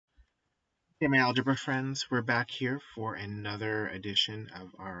Hey, my algebra friends, we're back here for another edition of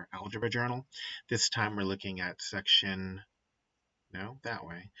our algebra journal. This time we're looking at section, no, that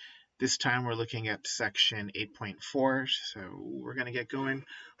way. This time we're looking at section 8.4, so we're going to get going.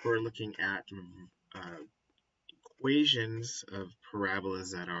 We're looking at equations of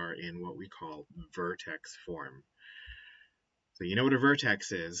parabolas that are in what we call vertex form. So you know what a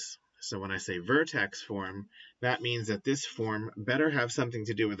vertex is. So when I say vertex form, that means that this form better have something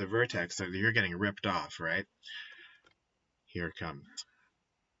to do with a vertex, so you're getting ripped off, right? Here it comes.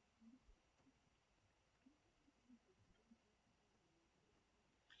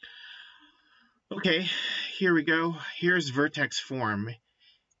 Okay, here we go. Here's vertex form.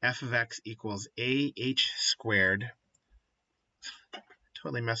 F of x equals AH squared.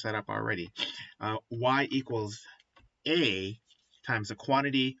 Totally messed that up already. Y equals A times the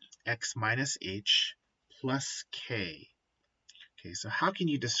quantity x minus h plus k. Okay, so how can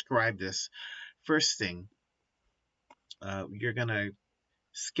you describe this? First thing, you're going to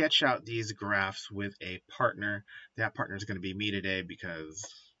sketch out these graphs with a partner. That partner is going to be me today because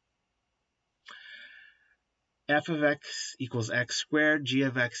f of x equals x squared, g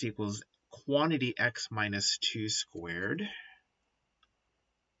of x equals quantity x minus 2 squared.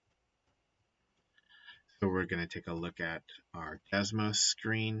 So we're going to take a look at our Desmos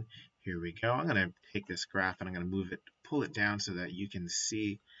screen. Here we go. I'm going to take this graph and I'm going to move it, pull it down so that you can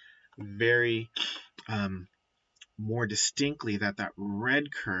see very more distinctly that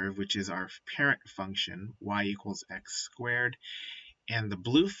red curve, which is our parent function, y equals x squared, and the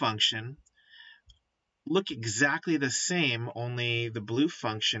blue function look exactly the same, only the blue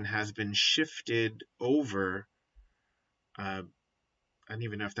function has been shifted over. I don't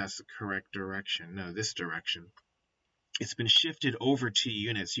even know if that's the correct direction. No, this direction. It's been shifted over 2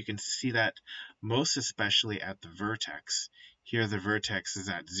 units. You can see that most especially at the vertex. Here the vertex is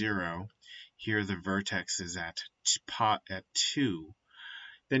at 0. Here the vertex is at 2.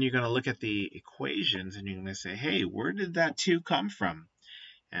 Then you're going to look at the equations and you're going to say, hey, where did that 2 come from?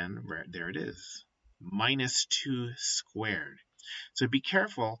 And there it is. Minus 2 squared. So be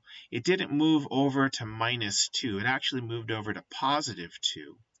careful. It didn't move over to minus 2. It actually moved over to positive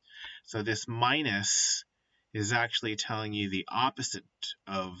 2. So this minus is actually telling you the opposite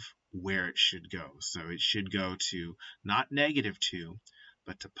of where it should go. So it should go to not negative 2,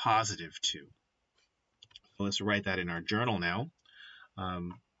 but to positive 2. So let's write that in our journal now.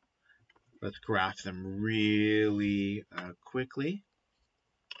 Let's graph them really quickly.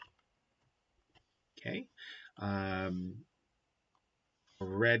 Okay.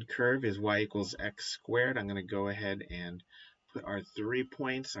 Red curve is y equals x squared. I'm going to go ahead and put our 3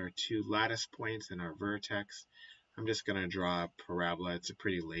 points, our 2 lattice points, and our vertex. I'm just going to draw a parabola. It's a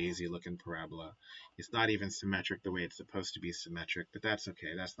pretty lazy looking parabola. It's not even symmetric the way it's supposed to be symmetric, but that's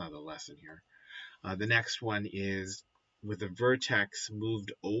okay. That's not the lesson here. The next one is with the vertex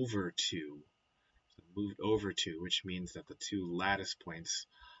moved over 2. So moved over 2, which means that the 2 lattice points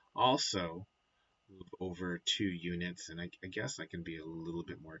also move over 2 units, and I guess I can be a little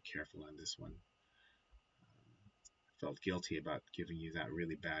bit more careful on this one. Felt guilty about giving you that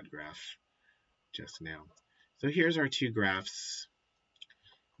really bad graph just now. So here's our 2 graphs.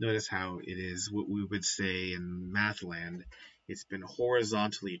 Notice how it is what we would say in math land. It's been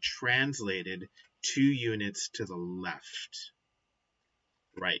horizontally translated 2 units to the left.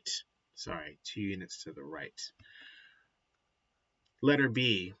 Right. Sorry, 2 units to the right. Letter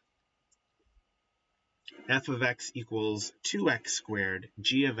B. F of x equals 2x squared,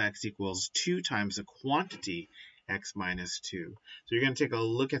 g of x equals 2 times the quantity x minus 2. So you're going to take a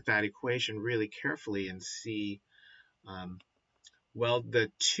look at that equation really carefully and see, well,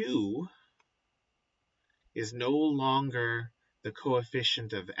 the 2 is no longer the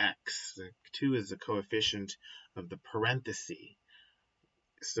coefficient of x. The 2 is the coefficient of the parenthesis.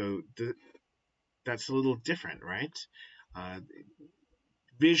 So that's a little different, right?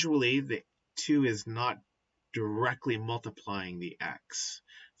 Visually, the 2 is not directly multiplying the x.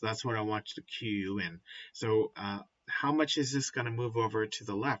 So that's what I want to cue you in. So how much is this going to move over to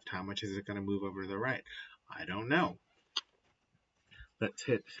the left? How much is it going to move over to the right? I don't know. Let's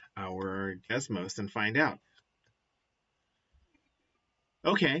hit our Desmos and find out.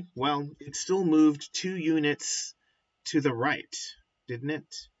 Okay, well, it still moved 2 units to the right, didn't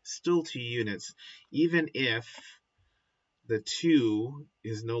it? Still 2 units, even if the 2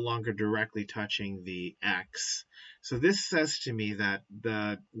 is no longer directly touching the x. So this says to me that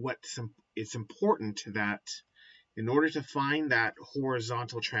it's important that in order to find that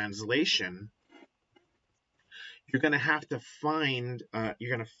horizontal translation, you're going to have to find,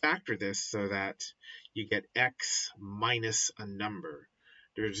 you're going to factor this so that you get x minus a number.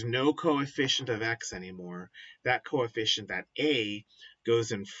 There's no coefficient of x anymore. That coefficient, that a,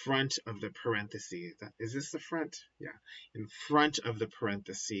 goes in front of the parenthesis. Is this the front? Yeah, in front of the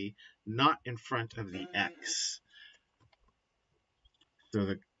parenthesis, not in front of the x. So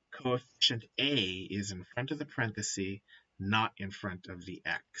the coefficient a is in front of the parenthesis, not in front of the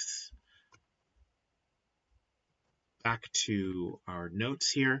x. Back to our notes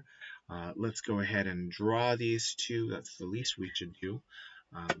here. Let's go ahead and draw these two. That's the least we should do.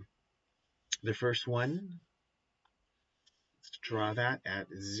 The first one, let's draw that at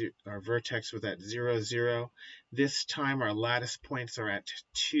our vertex was at 0, 0. This time our lattice points are at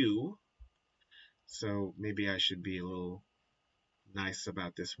 2. So maybe I should be a little nice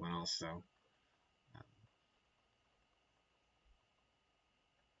about this one also.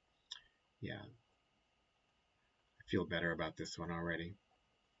 Yeah, I feel better about this one already.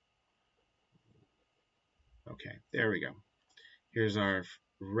 Okay, there we go. Here's our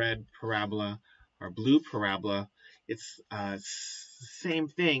red parabola, our blue parabola. It's the same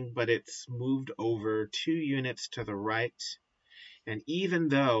thing, but it's moved over 2 units to the right. And even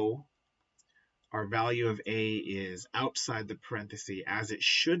though our value of a is outside the parenthesis, as it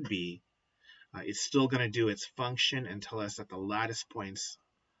should be, it's still going to do its function and tell us that the lattice points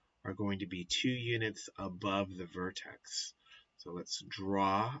are going to be 2 units above the vertex. So let's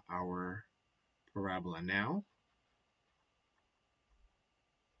draw our parabola now.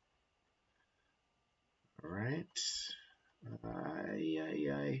 All right.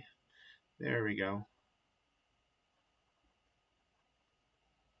 There we go.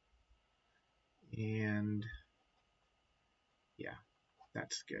 And yeah,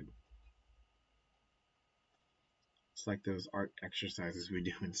 that's good. It's like those art exercises we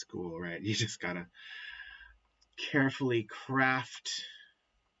do in school, right? You just gotta carefully craft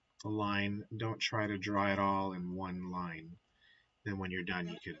a line. Don't try to draw it all in one line. Then when you're done,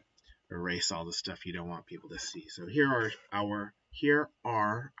 you could erase all the stuff you don't want people to see. So here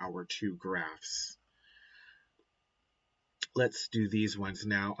are our two graphs. Let's do these ones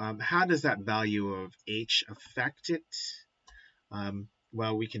now. How does that value of h affect it?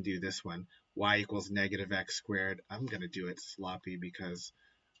 Well, we can do this one. Y equals negative x squared. I'm going to do it sloppy because,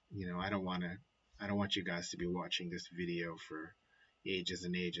 I don't want you guys to be watching this video for ages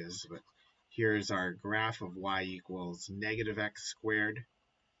and ages. But here's our graph of y equals negative x squared.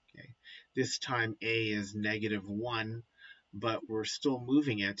 Okay. This time a is negative 1, but we're still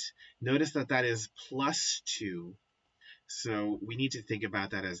moving it. Notice that that is plus 2. So we need to think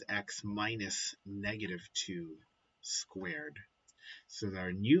about that as x minus negative 2 squared. So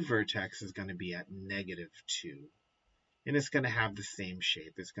our new vertex is going to be at negative 2. And it's going to have the same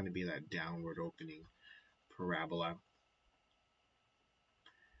shape. It's going to be that downward opening parabola.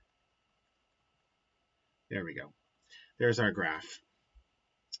 There we go. There's our graph.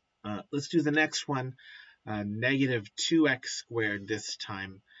 Let's do the next one. Negative 2x squared this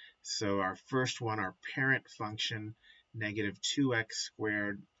time. So our first one, our parent function, negative 2x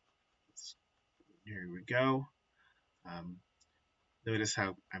squared. Here we go. Notice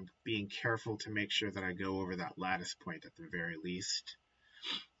how I'm being careful to make sure that I go over that lattice point at the very least.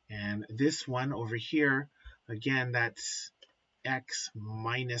 And this one over here, again, that's x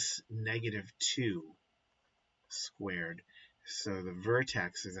minus negative 2 squared. So the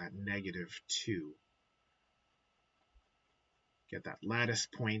vertex is at negative 2. Get that lattice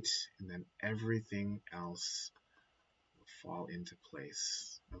point, and then everything else will fall into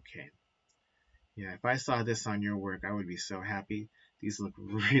place. Okay. Yeah, if I saw this on your work, I would be so happy. These look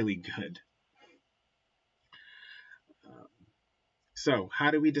really good. So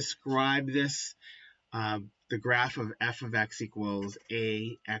how do we describe this? The graph of f of x equals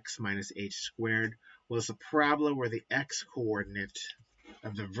ax minus h squared. Well, it's a parabola where the x coordinate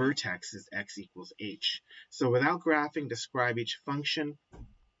of the vertex is x equals h. So without graphing, describe each function.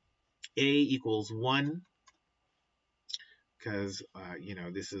 A equals 1, because,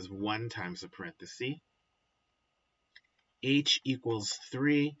 this is 1 times a parenthesis. H equals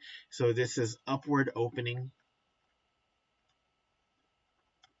 3, so this is upward opening.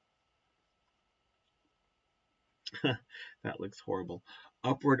 That looks horrible.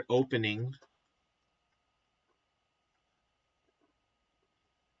 Upward opening.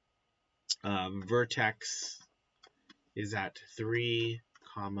 Vertex is at 3,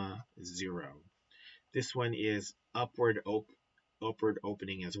 0. This one is upward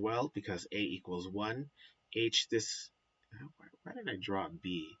opening as well because A equals 1. H this, why did I draw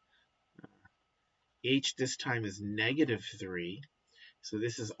B? H this time is negative 3. So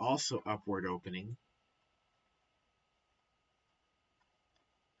this is also upward opening.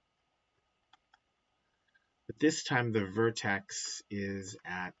 But this time the vertex is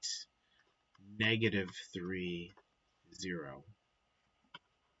at -3, 0.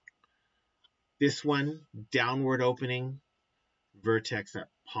 This one, downward opening, vertex at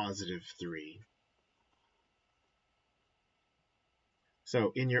 +3.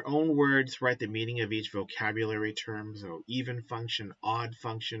 So in your own words, write the meaning of each vocabulary term. So even function, odd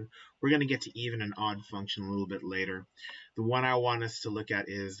function. We're going to get to even and odd function a little bit later. The one I want us to look at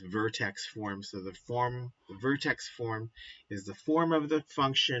is vertex form. So the vertex form is the form of the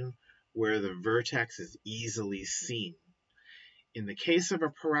function where the vertex is easily seen. In the case of a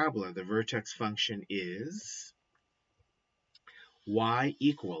parabola, the vertex function is y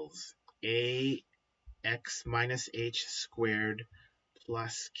equals ax minus h squared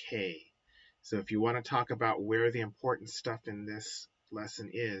plus k. So if you want to talk about where the important stuff in this lesson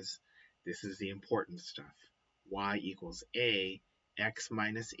is, this is the important stuff. Y equals a x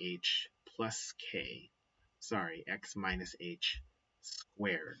minus h plus k. Sorry, x minus h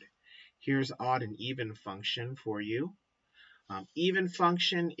squared. Here's odd and even function for you. Even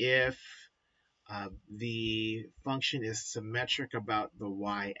function if the function is symmetric about the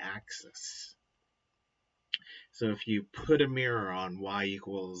y-axis. So if you put a mirror on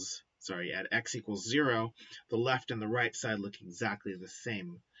at x equals 0, the left and the right side look exactly the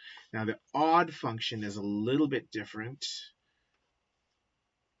same. Now the odd function is a little bit different.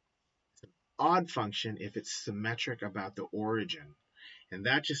 It's an odd function if it's symmetric about the origin. And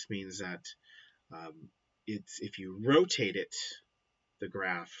that just means that if you rotate it, the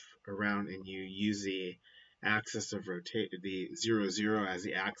graph around, and you use the axis of the 0, 0 as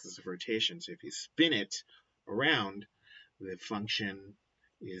the axis of rotation. So if you spin it around, the function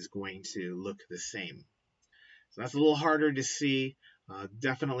is going to look the same. So that's a little harder to see.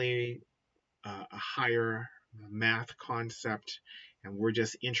 Definitely a higher math concept, and we're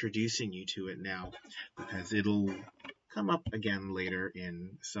just introducing you to it now because it'll come up again later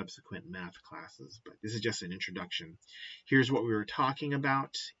in subsequent math classes, but this is just an introduction. Here's what we were talking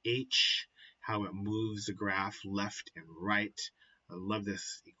about, H, how it moves the graph left and right. I love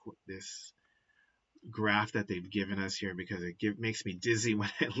this graph that they've given us here because it makes me dizzy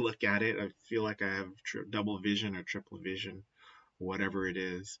when I look at it. I feel like I have double vision or triple vision, whatever it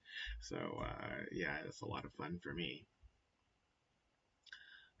is. So yeah, it's a lot of fun for me.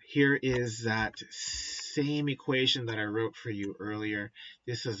 Here is that same equation that I wrote for you earlier.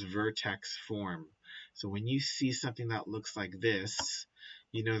 This is vertex form. So when you see something that looks like this,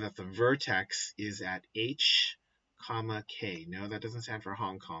 you know that the vertex is at H, comma, K. No, that doesn't stand for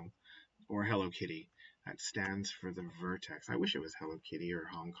Hong Kong or Hello Kitty. That stands for the vertex. I wish it was Hello Kitty or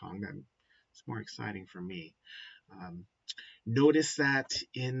Hong Kong. That's more exciting for me. Notice that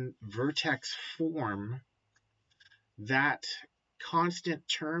in vertex form, that constant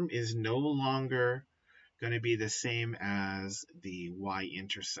term is no longer going to be the same as the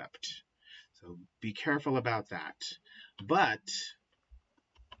y-intercept. So be careful about that. But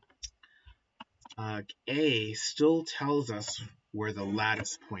A still tells us where the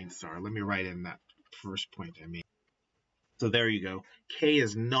lattice points are. Let me write in that first point I made. So there you go. K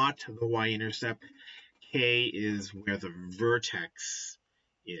is not the y-intercept. K is where the vertex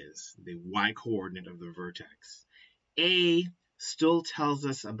is, the y-coordinate of the vertex. A still tells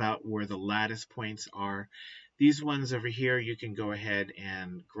us about where the lattice points are. These ones over here, you can go ahead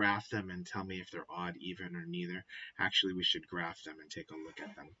and graph them and tell me if they're odd, even, or neither. Actually, we should graph them and take a look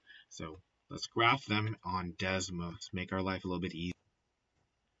at them. So let's graph them on Desmos, make our life a little bit easier.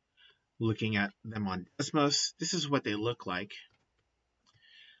 Looking at them on Desmos, this is what they look like.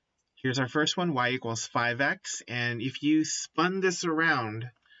 Here's our first one, y equals 5x. And if you spun this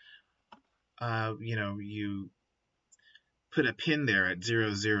around, you put a pin there at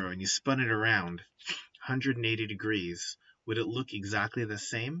 0, 0, and you spun it around 180 degrees, would it look exactly the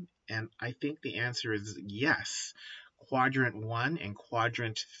same? And I think the answer is yes. Quadrant 1 and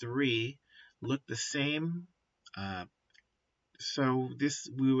quadrant 3 look the same. So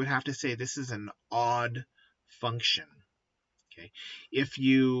we would have to say this is an odd function. Okay. If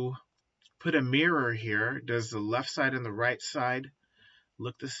you put a mirror here, does the left side and the right side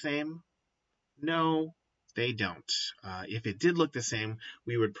look the same? No, they don't. If it did look the same,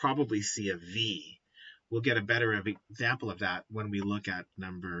 we would probably see a V. We'll get a better example of that when we look at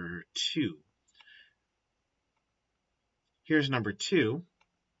number 2. Here's number 2.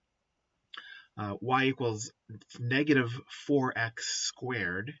 Y equals -4x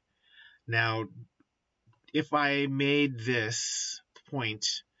squared. Now, if I made this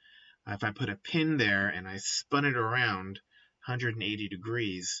point, if I put a pin there and I spun it around 180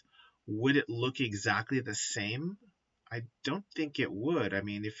 degrees, would it look exactly the same? I don't think it would. I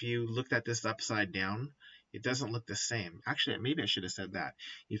mean, if you looked at this upside down, It doesn't look the same. Actually, maybe I should have said that.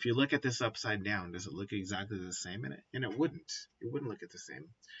 If you look at this upside down, does it look exactly the same? And it wouldn't. It wouldn't look at the same.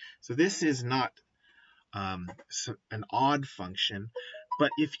 So this is not an odd function.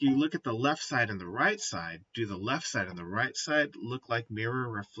 But if you look at the left side and the right side, do the left side and the right side look like mirror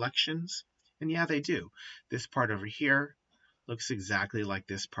reflections? And yeah, they do. This part over here looks exactly like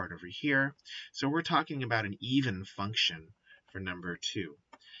this part over here. So we're talking about an even function for number 2.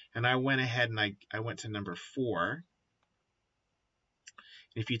 And I went ahead and I went to number 4.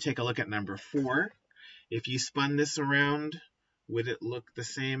 If you take a look at number 4, if you spun this around, would it look the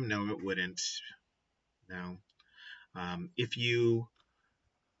same? No, it wouldn't. No. If you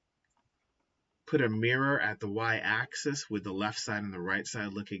put a mirror at the y-axis, would the left side and the right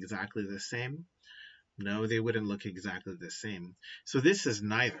side look exactly the same? No, they wouldn't look exactly the same. So this is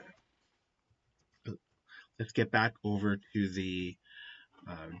neither. Let's get back over to the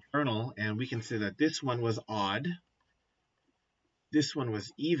journal, and we can see that this one was odd, this one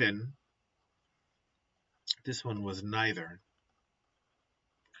was even, this one was neither.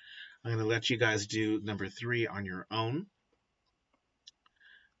 I'm going to let you guys do number 3 on your own.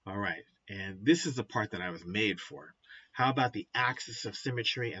 All right, and this is the part that I was made for. How about the axis of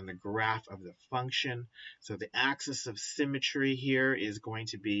symmetry and the graph of the function? So the axis of symmetry here is going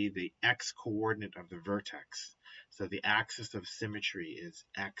to be the x-coordinate of the vertex. So the axis of symmetry is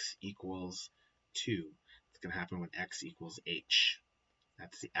x equals 2. It's going to happen when x equals h.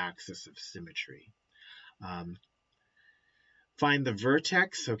 That's the axis of symmetry. Find the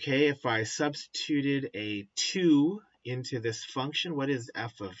vertex. Okay, if I substituted a 2 into this function, what is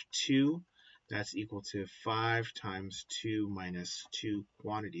f of 2? That's equal to 5 times 2 minus 2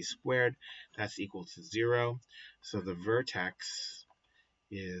 quantity squared. That's equal to 0. So the vertex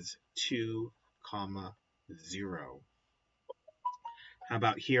is 2, 0. How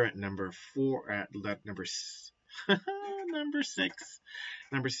about here at number 4, at number number 6?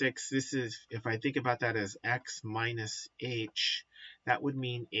 Number 6, this is, if I think about that as x minus h, that would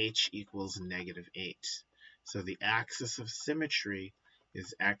mean h equals negative 8. So the axis of symmetry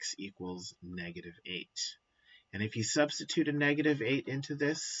is x equals negative 8. And if you substitute a negative 8 into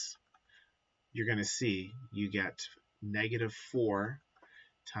this, you're going to see you get negative 4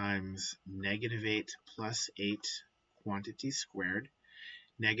 times negative 8 plus 8 quantity squared.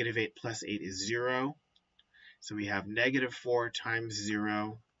 Negative 8 plus 8 is 0. So we have negative 4 times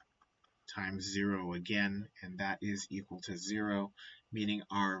 0 again, and that is equal to 0, meaning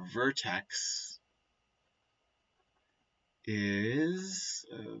our vertex is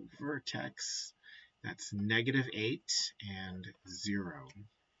a vertex that's negative 8 and 0.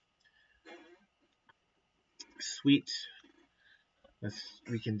 Sweet.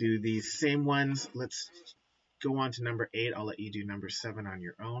 We can do these same ones. Let's go on to number 8. I'll let you do number 7 on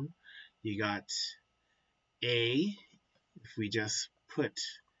your own. You got a, if we just put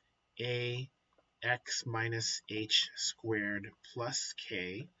a x minus h squared plus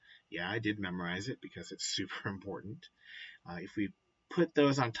k. Yeah, I did memorize it because it's super important. If we put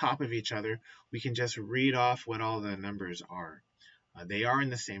those on top of each other, we can just read off what all the numbers are. They are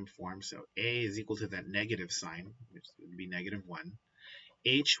in the same form, so a is equal to that negative sign, which would be negative 1.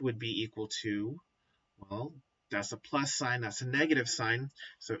 H would be equal to, well, that's a plus sign, that's a negative sign,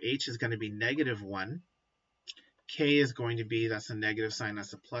 so h is going to be negative 1. K is going to be, that's a negative sign,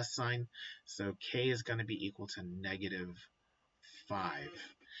 that's a plus sign, so k is going to be equal to negative 5.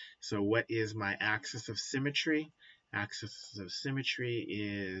 So what is my axis of symmetry? Axis of symmetry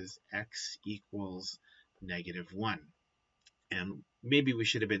is x equals negative 1. And maybe we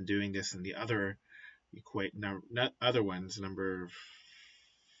should have been doing this in the other other ones, number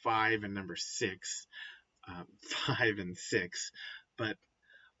 5 and number 6, 5 and 6. But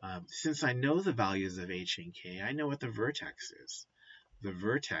since I know the values of h and k, I know what the vertex is. The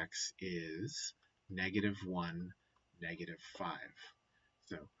vertex is negative 1, negative 5.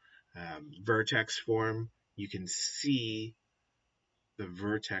 So vertex form, you can see the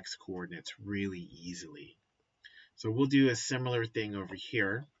vertex coordinates really easily. So we'll do a similar thing over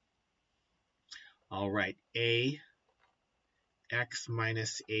here. I'll write a x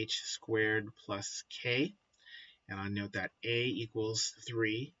minus h squared plus k, and I'll note that a equals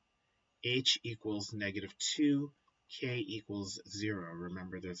 3, h equals negative 2, k equals 0.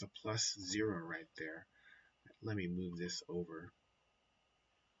 Remember, there's a plus 0 right there. Let me move this over.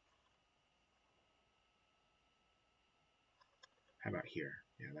 How about here?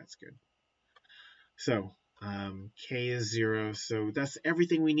 Yeah, that's good. So k is 0, so that's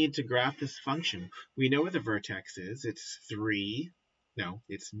everything we need to graph this function. We know where the vertex is. It's 3, no,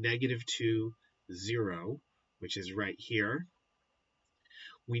 it's negative 2, 0, which is right here.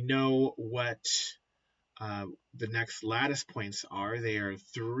 We know what the next lattice points are. They are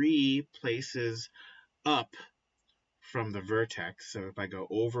 3 places up from the vertex. So if I go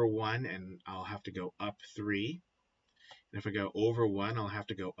over 1, and I'll have to go up 3. And if I go over 1, I'll have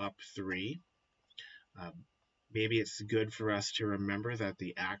to go up 3. Maybe it's good for us to remember that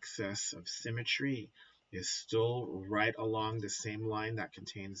the axis of symmetry is still right along the same line that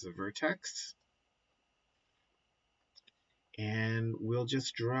contains the vertex. And we'll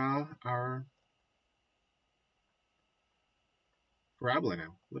just draw our parabola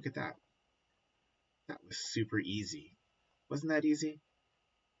now. Look at that. That was super easy. Wasn't that easy?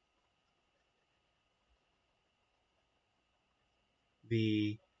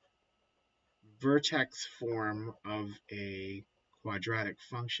 The vertex form of a quadratic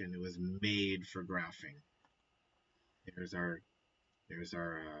function was made for graphing. There's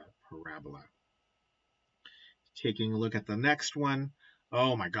our parabola. Taking a look at the next one.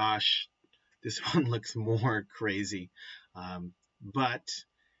 Oh my gosh, this one looks more crazy. But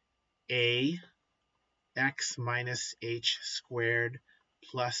a x minus h squared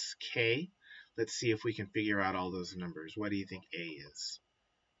plus k. Let's see if we can figure out all those numbers. What do you think a is?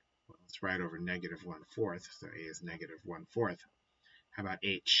 Well, it's right over negative 1/4, so a is negative 1/4. How about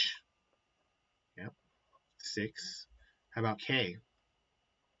h? Yep, 6. How about k?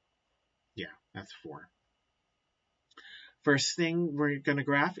 Yeah, that's 4. First thing we're going to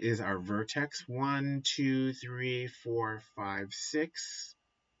graph is our vertex. 1, 2, 3, 4, 5, 6.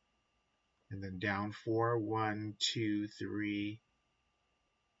 And then down 4. 1, 2, 3,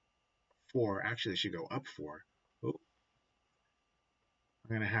 4. Actually, it should go up 4. Oh, I'm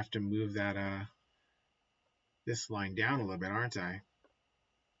going to have to move that this line down a little bit, aren't I?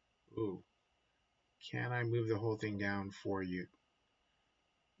 Ooh, can I move the whole thing down for you?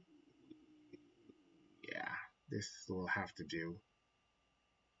 Yeah, this will have to do.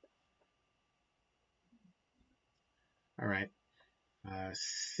 All right,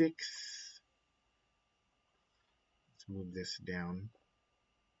 6. Let's move this down.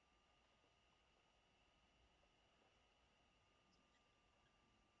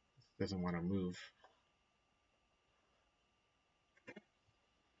 This doesn't want to move.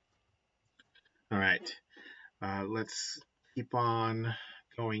 All right, let's keep on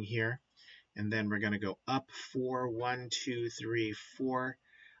going here. And then we're going to go up 4. 1, 2, 3, 4.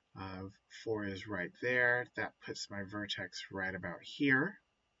 4 is right there. That puts my vertex right about here.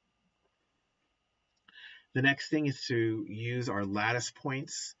 The next thing is to use our lattice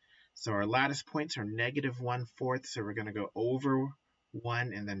points. So our lattice points are negative 1/4. So we're going to go over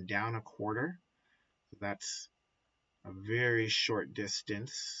 1 and then down 1/4. So that's a very short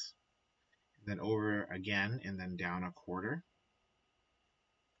distance. And then over again and then down 1/4.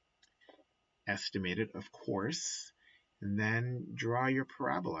 Estimated, of course. And then draw your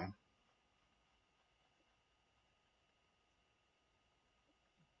parabola.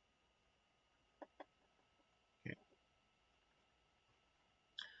 Okay.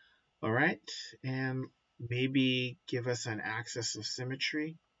 All right, and maybe give us an axis of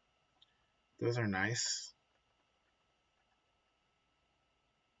symmetry. Those are nice.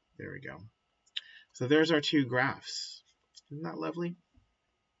 There we go. So there's our 2 graphs. Isn't that lovely?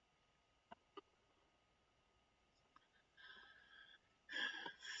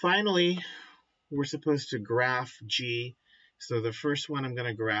 Finally, we're supposed to graph G. So the first one I'm going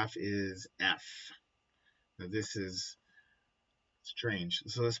to graph is F. Now this is strange.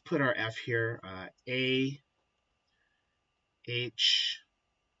 So let's put our F here. A, H,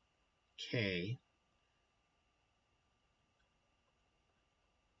 K.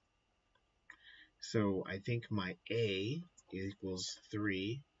 So I think my A equals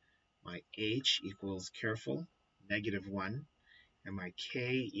 3. My H equals, careful, negative 1. And my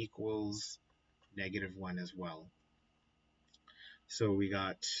K equals negative 1 as well. So we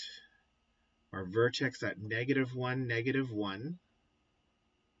got our vertex at negative 1, negative 1.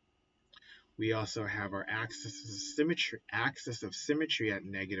 We also have our axis of symmetry at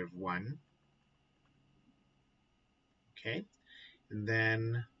negative 1. Okay, and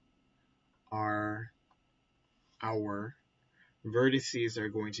then our vertices are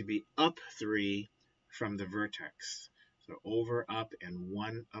going to be up 3 from the vertex. So over, up, and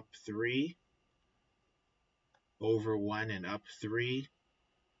 1, up 3. Over 1 and up 3.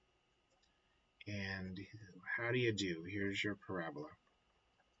 And how do you do? Here's your parabola.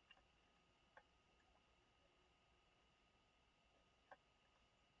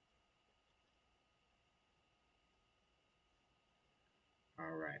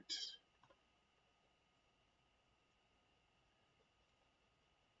 All right.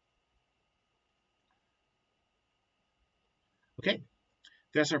 Okay,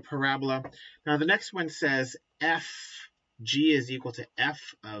 That's our parabola. Now the next one says g is equal to f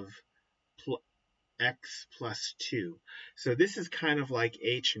of x plus 2. So this is kind of like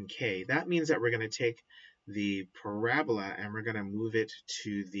h and k. That means that we're going to take the parabola and we're going to move it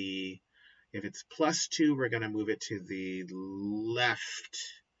to the, if it's plus 2, we're going to move it to the left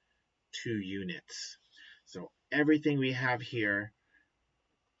 2 units. So everything we have here,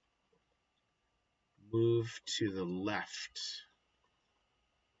 move to the left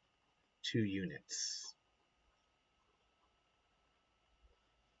 2 units.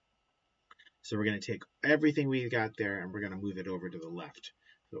 So we're going to take everything we got there and we're going to move it over to the left.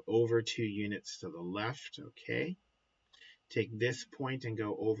 So over 2 units to the left, okay. Take this point and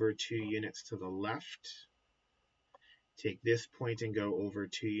go over 2 units to the left. Take this point and go over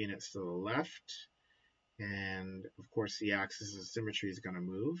 2 units to the left. And of course the axis of symmetry is going to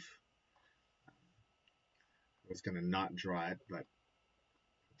move. I was going to not draw it, but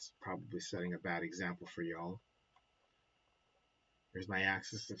it's probably setting a bad example for y'all. Here's my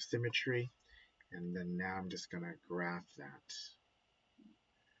axis of symmetry. And then now I'm just going to graph that.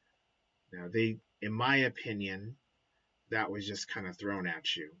 Now in my opinion, that was just kind of thrown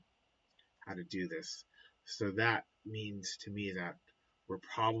at you, how to do this. So that means to me that we're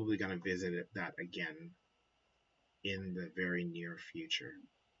probably going to visit that again in the very near future.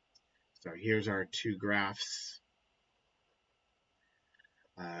 So here's our 2 graphs.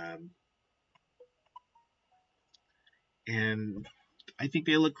 And I think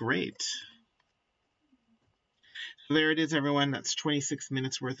they look great. So there it is, everyone. That's 26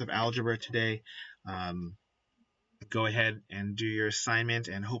 minutes worth of algebra today. Go ahead and do your assignment,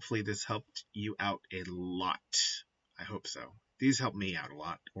 and hopefully this helped you out a lot. I hope so. These helped me out a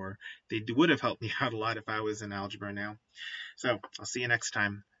lot, or they would have helped me out a lot if I was in algebra now. So I'll see you next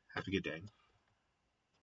time. Have a good day.